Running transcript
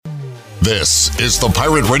This is the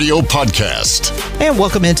Pirate Radio Podcast. And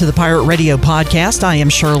welcome into the Pirate Radio Podcast. I am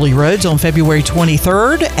Shirley Rhodes on February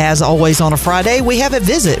 23rd. As always on a Friday, we have a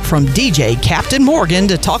visit from DJ Captain Morgan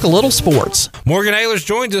to talk a little sports. Morgan Ahlers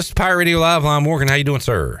joins us, Pirate Radio Live Line. Morgan, how you doing,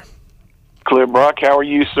 sir? Clear Brock, how are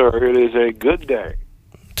you, sir? It is a good day.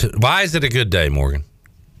 Why is it a good day, Morgan?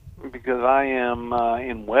 Because I am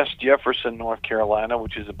in West Jefferson, North Carolina,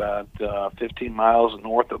 which is about 15 miles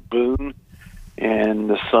north of Boone. And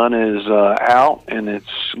the sun is out, and it's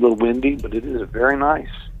a little windy, but it is very nice.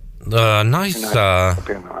 Nice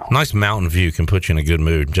mountain view can put you in a good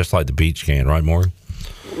mood, just like the beach can, right, Morgan?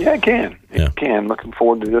 Yeah, it can. It can. Looking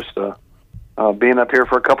forward to just being up here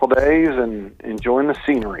for a couple days and enjoying the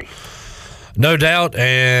scenery. No doubt,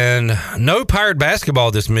 and no Pirate basketball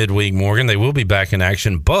this midweek, Morgan. They will be back in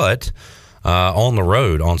action, but on the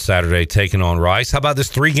road on Saturday, taking on Rice. How about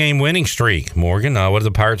this 3-game winning streak, Morgan? What have the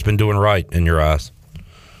Pirates been doing right in your eyes?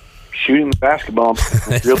 Shooting the basketball.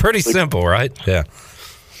 It's pretty simple, right? Yeah.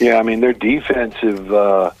 Yeah, I mean, their defensive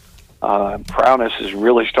prowess is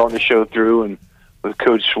really starting to show through, and with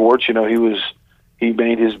Coach Schwartz, you know, he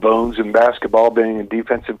made his bones in basketball being a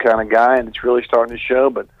defensive kind of guy, and it's really starting to show.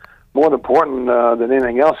 But more important than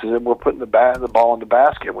anything else is that we're putting the ball in the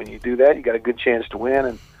basket. When you do that, you got a good chance to win,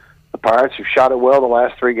 and the Pirates have shot it well the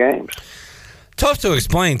last 3 games. Tough to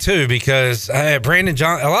explain, too, because Brandon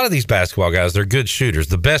John, a lot of these basketball guys, they're good shooters.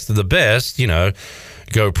 The best of the best, you know,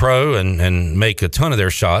 go pro and make a ton of their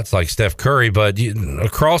shots like Steph Curry. But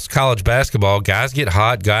across college basketball, guys get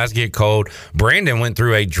hot, guys get cold. Brandon went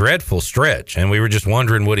through a dreadful stretch, and we were just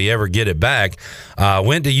wondering, would he ever get it back?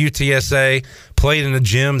 Went to UTSA, played in a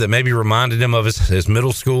gym that maybe reminded him of his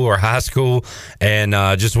middle school or high school, and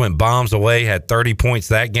just went bombs away, had 30 points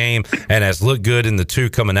that game, and has looked good in the 2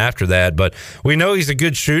 coming after that. But we know he's a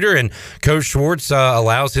good shooter, and Coach Schwartz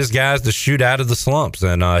allows his guys to shoot out of the slumps,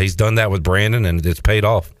 and he's done that with Brandon, and it's paid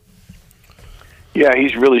off. Yeah,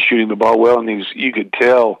 he's really shooting the ball well, and you could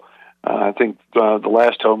tell, I think the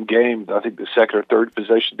last home game, I think the second or third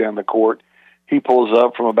possession down the court, he pulls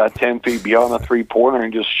up from about 10 feet beyond the three-pointer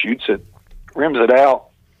and just shoots it. Rims it out.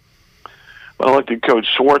 Well, I looked at Coach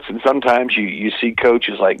Schwartz, and sometimes you see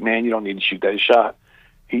coaches like, man, you don't need to shoot that shot.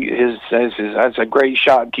 His says, that's a great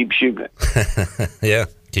shot, keep shooting it. Yeah,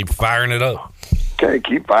 keep firing it up. Okay,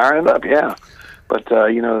 keep firing it up, yeah. But,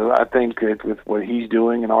 you know, I think with what he's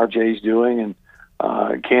doing and RJ's doing,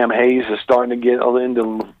 and Cam Hayes is starting to get into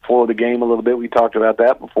the flow of the game a little bit. We talked about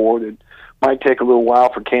that before. It might take a little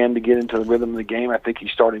while for Cam to get into the rhythm of the game. I think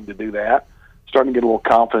he's starting to do that, starting to get a little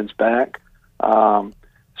confidence back.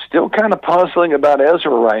 Still kind of puzzling about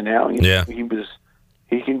Ezra right now. Yeah.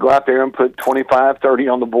 He can go out there and put 25, 30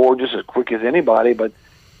 on the board just as quick as anybody, but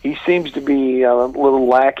he seems to be a little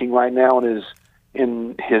lacking right now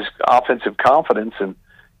in his offensive confidence, and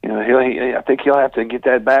you know I think he'll have to get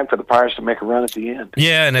that back for the Pirates to make a run at the end.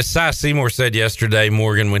 Yeah, and as Cy Seymour said yesterday,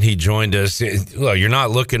 Morgan, when he joined us, look, you're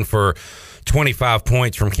not looking for 25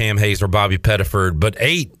 points from Cam Hayes or Bobby Pettiford, but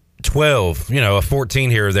 8, 12, you know, a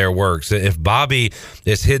 14 here or there works. If Bobby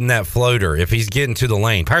is hitting that floater, if he's getting to the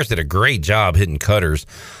lane, Pirates did a great job hitting cutters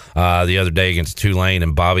the other day against Tulane,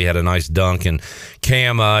 and Bobby had a nice dunk, and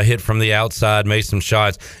Cam hit from the outside, made some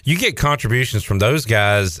shots. You get contributions from those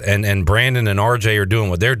guys, and Brandon and RJ are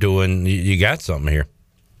doing what they're doing. You got something here.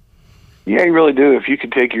 Yeah, you really do. If you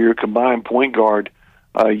could take your combined point guard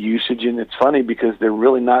usage, and it's funny because they're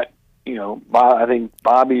really not, you know, I think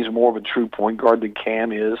Bobby's more of a true point guard than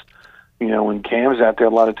Cam is. You know, when Cam's out there,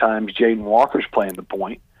 a lot of times Jaden Walker's playing the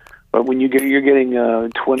point. But when you're getting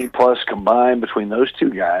 20-plus combined between those two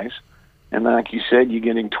guys, and like you said, you're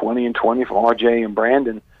getting 20 and 20 from RJ and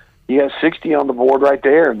Brandon, you got 60 on the board right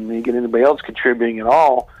there, and you get anybody else contributing at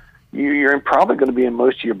all, you're probably going to be in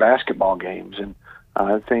most of your basketball games. And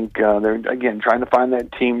I think they're, again, trying to find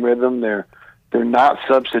that team rhythm. They're not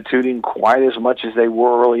substituting quite as much as they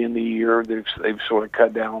were early in the year. They've sort of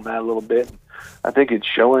cut down on that a little bit. I think it's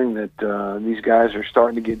showing that these guys are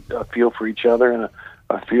starting to get a feel for each other and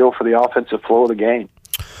a feel for the offensive flow of the game.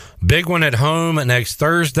 Big one at home next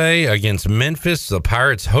Thursday against Memphis. The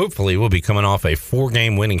Pirates hopefully will be coming off a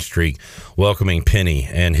 4-game winning streak, welcoming Penny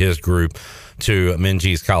and his group to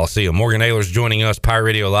Minges Coliseum. Morgan Ahlers joining us, Pirate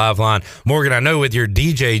Radio Live Line. Morgan, I know with your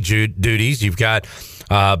DJ duties, you've got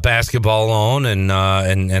basketball on, and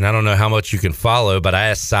I don't know how much you can follow, but I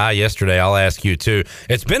asked Cy yesterday. I'll ask you too.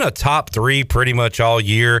 It's been a top three pretty much all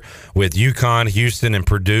year with UConn, Houston, and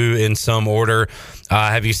Purdue in some order.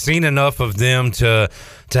 Have you seen enough of them to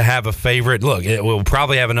have a favorite? Look, we'll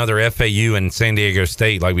probably have another FAU and San Diego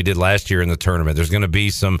State like we did last year in the tournament. There's going to be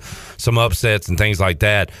some upsets and things like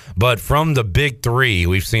that. But from the big three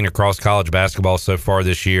we've seen across college basketball so far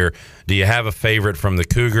this year, do you have a favorite from the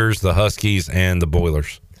Cougars, the Huskies, and the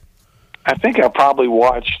Boilers? I think I probably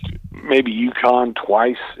watched maybe UConn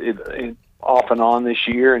twice off and on this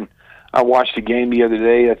year, and I watched a game the other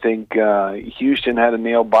day. I think Houston had a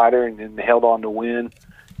nail biter and held on to win.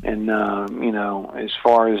 And, as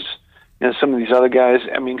far as some of these other guys,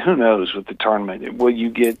 I mean, who knows with the tournament? Will you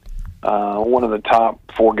get one of the top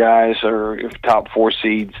four guys or top four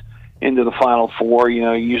seeds into the Final Four?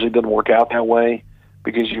 It usually doesn't work out that way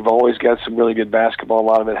because you've always got some really good basketball. A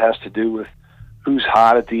lot of it has to do with who's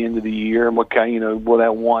hot at the end of the year and what kind, will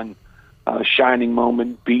that one shining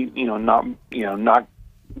moment beat, knock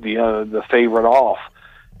the favorite off.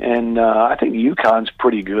 And I think UConn's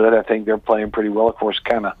pretty good. I think they're playing pretty well. Of course,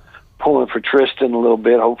 kind of pulling for Tristan a little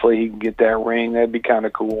bit. Hopefully he can get that ring. That'd be kind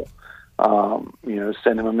of cool.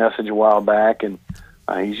 Sent him a message a while back, and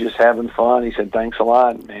he's just having fun. He said, thanks a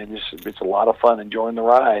lot, man. It's a lot of fun enjoying the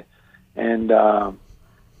ride. And,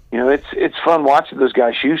 it's fun watching those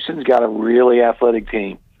guys. Houston's got a really athletic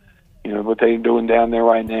team. What they're doing down there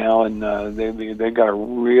right now, and they've got a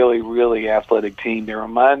really, really athletic team. They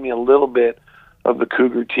remind me a little bit of the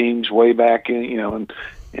Cougar teams way back in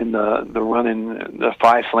the running the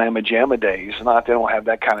Phi Slamma Jamma days. Not they don't have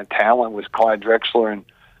that kind of talent with Clyde Drexler and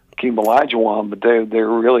Keem Olajuwon, but they're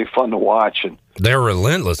really fun to watch. And they're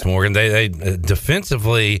relentless, Morgan. They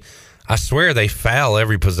defensively, I swear they foul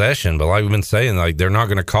every possession, but like we've been saying, like they're not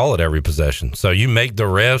going to call it every possession. So you make the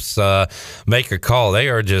refs make a call. They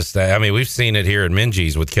are just, I mean, we've seen it here at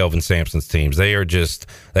Minji's with Kelvin Sampson's teams. They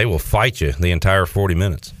will fight you the entire 40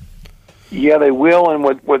 minutes. Yeah, they will, and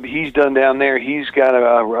what he's done down there, he's got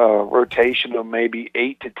a rotation of maybe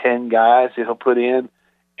 8 to 10 guys that he'll put in,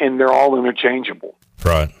 and they're all interchangeable.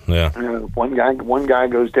 Right, yeah. One guy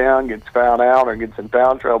goes down, gets fouled out, or gets in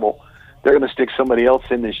foul trouble, they're going to stick somebody else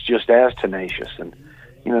in that's just as tenacious, and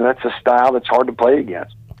that's a style that's hard to play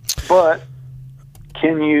against. But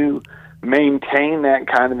can you maintain that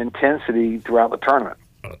kind of intensity throughout the tournament?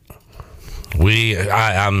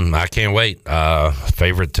 I can't wait.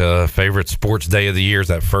 Favorite sports day of the year is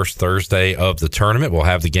that first Thursday of the tournament. We'll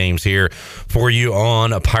have the games here for you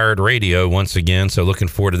on Pirate Radio once again. So looking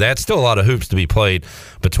forward to that. Still a lot of hoops to be played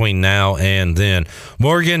between now and then.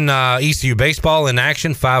 Morgan, ECU baseball in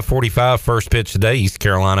action. 5:45 first pitch today. East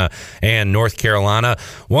Carolina and North Carolina.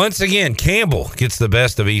 Once again, Campbell gets the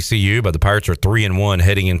best of ECU, but the Pirates are 3-1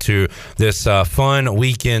 heading into this fun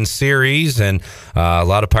weekend series, and a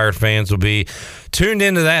lot of Pirate fans will be tuned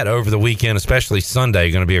into that over the weekend, especially Sunday.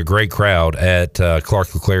 Going to be a great crowd at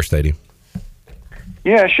Clark LeClaire Stadium.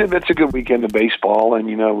 Yeah, sure. That's a good weekend of baseball, and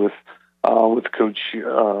with Coach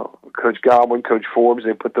Godwin, Coach Forbes,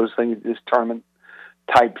 they put those things, this tournament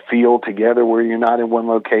type feel together where you're not in one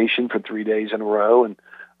location for 3 days in a row, and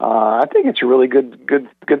I think it's a really good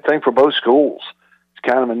thing for both schools.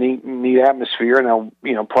 It's kind of a neat atmosphere. Now,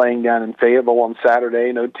 playing down in Fayetteville on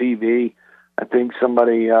Saturday, no TV. I think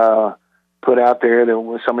somebody put out there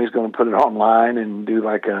that somebody's going to put it online and do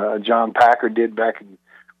like a John Packer did back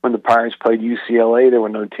when the Pirates played UCLA. There were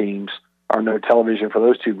no teams or no television for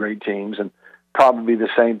those two great teams, and probably the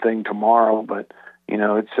same thing tomorrow. But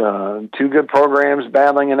it's two good programs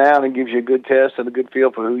battling it out, and gives you a good test and a good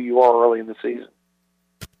feel for who you are early in the season.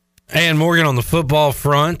 And Morgan, on the football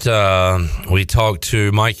front, we talked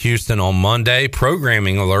to Mike Houston on Monday.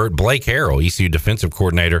 Programming alert, Blake Harrell, ECU defensive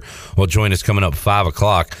coordinator, will join us coming up 5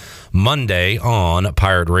 o'clock Monday on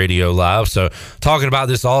Pirate Radio Live. So talking about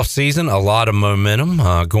this offseason, a lot of momentum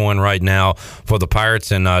going right now for the Pirates,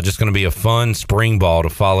 and just going to be a fun spring ball to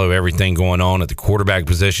follow everything going on at the quarterback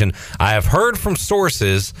position. I have heard from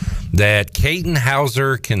sources that Caden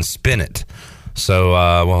Hauser can spin it.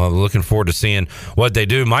 So, looking forward to seeing what they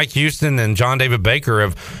do. Mike Houston and John David Baker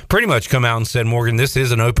have pretty much come out and said, Morgan, this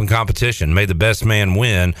is an open competition. May the best man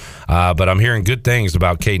win. But I'm hearing good things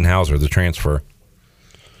about Caden Hauser, the transfer.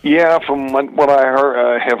 Yeah, from what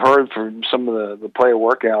I have heard from some of the player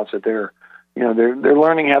workouts, that they're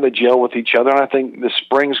learning how to gel with each other. And I think the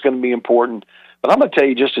spring's going to be important. But I'm going to tell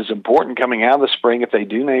you, just as important coming out of the spring, if they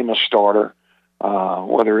do name a starter,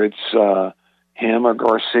 whether it's him or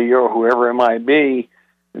Garcia or whoever it might be,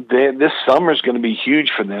 this summer is going to be huge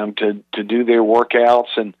for them to do their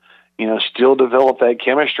workouts and still develop that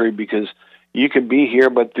chemistry, because you could be here,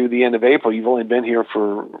 but through the end of April, you've only been here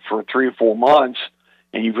for 3 or 4 months,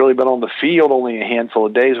 and you've really been on the field only a handful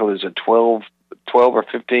of days. What is it, 12 or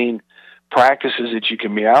 15 practices that you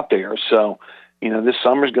can be out there. So, this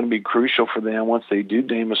summer is going to be crucial for them once they do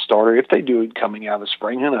name a starter. If they do it coming out of the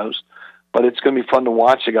spring, who knows? But it's going to be fun to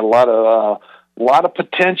watch. They got a lot of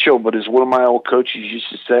potential, but as one of my old coaches used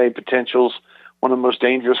to say, potential's one of the most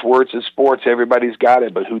dangerous words in sports. Everybody's got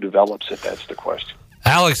it, but who develops it? That's the question.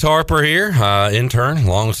 Alex Harper here, intern,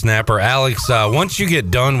 long snapper. Alex, once you get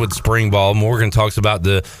done with spring ball, Morgan talks about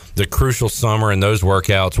the crucial summer and those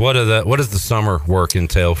workouts. What does the summer work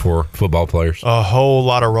entail for football players? A whole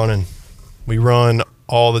lot of running. We run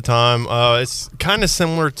all the time. It's kind of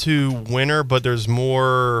similar to winter, but there's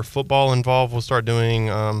more football involved. We'll start doing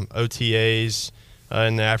OTAs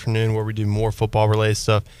in the afternoon where we do more football-related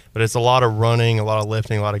stuff. But it's a lot of running, a lot of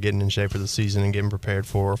lifting, a lot of getting in shape for the season and getting prepared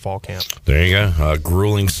for fall camp. There you go. A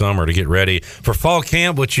grueling summer to get ready for fall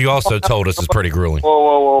camp, which you also told us is pretty grueling.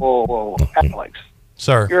 Whoa. Alex.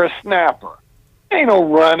 Sir. You're a snapper. Ain't no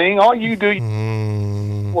running. All you do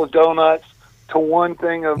is donuts to one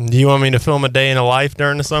thing of... Do you want me to film a day in a life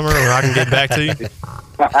during the summer or I can get back to you?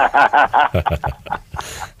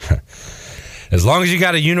 As long as you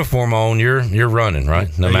got a uniform on, you're running, right?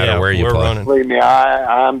 No matter where you play. Running. Believe me,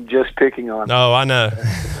 I'm just picking on. No, I know.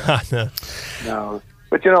 No,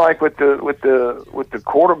 but like with the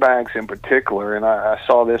quarterbacks in particular, and I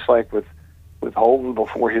saw this like with Holton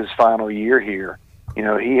before his final year here. He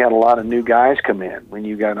had a lot of new guys come in. When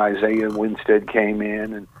you got Isaiah Winstead came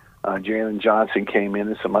in, and Jalen Johnson came in,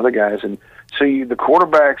 and some other guys, and so the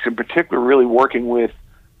quarterbacks in particular really working with.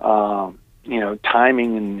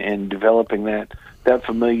 Timing and developing that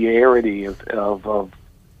familiarity of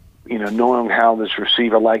knowing how this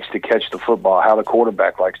receiver likes to catch the football, how the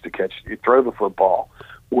quarterback likes to throw the football,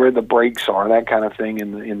 where the breaks are, that kind of thing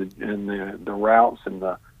in the routes and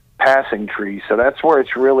the passing tree. So that's where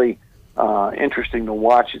it's really interesting to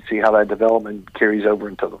watch and see how that development carries over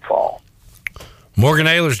into the fall. Morgan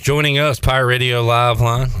Ahlers joining us, Pirate Radio Live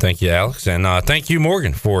Line. Thank you, Alex. And thank you,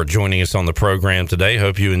 Morgan, for joining us on the program today.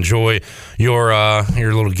 Hope you enjoy your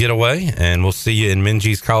little getaway, and we'll see you in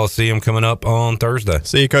Minges Coliseum coming up on Thursday.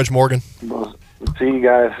 See you, Coach Morgan. We'll see you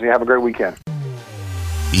guys. Have a great weekend.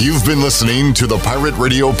 You've been listening to the Pirate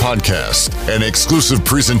Radio Podcast, an exclusive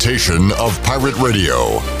presentation of Pirate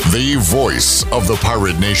Radio, the voice of the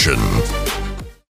Pirate Nation.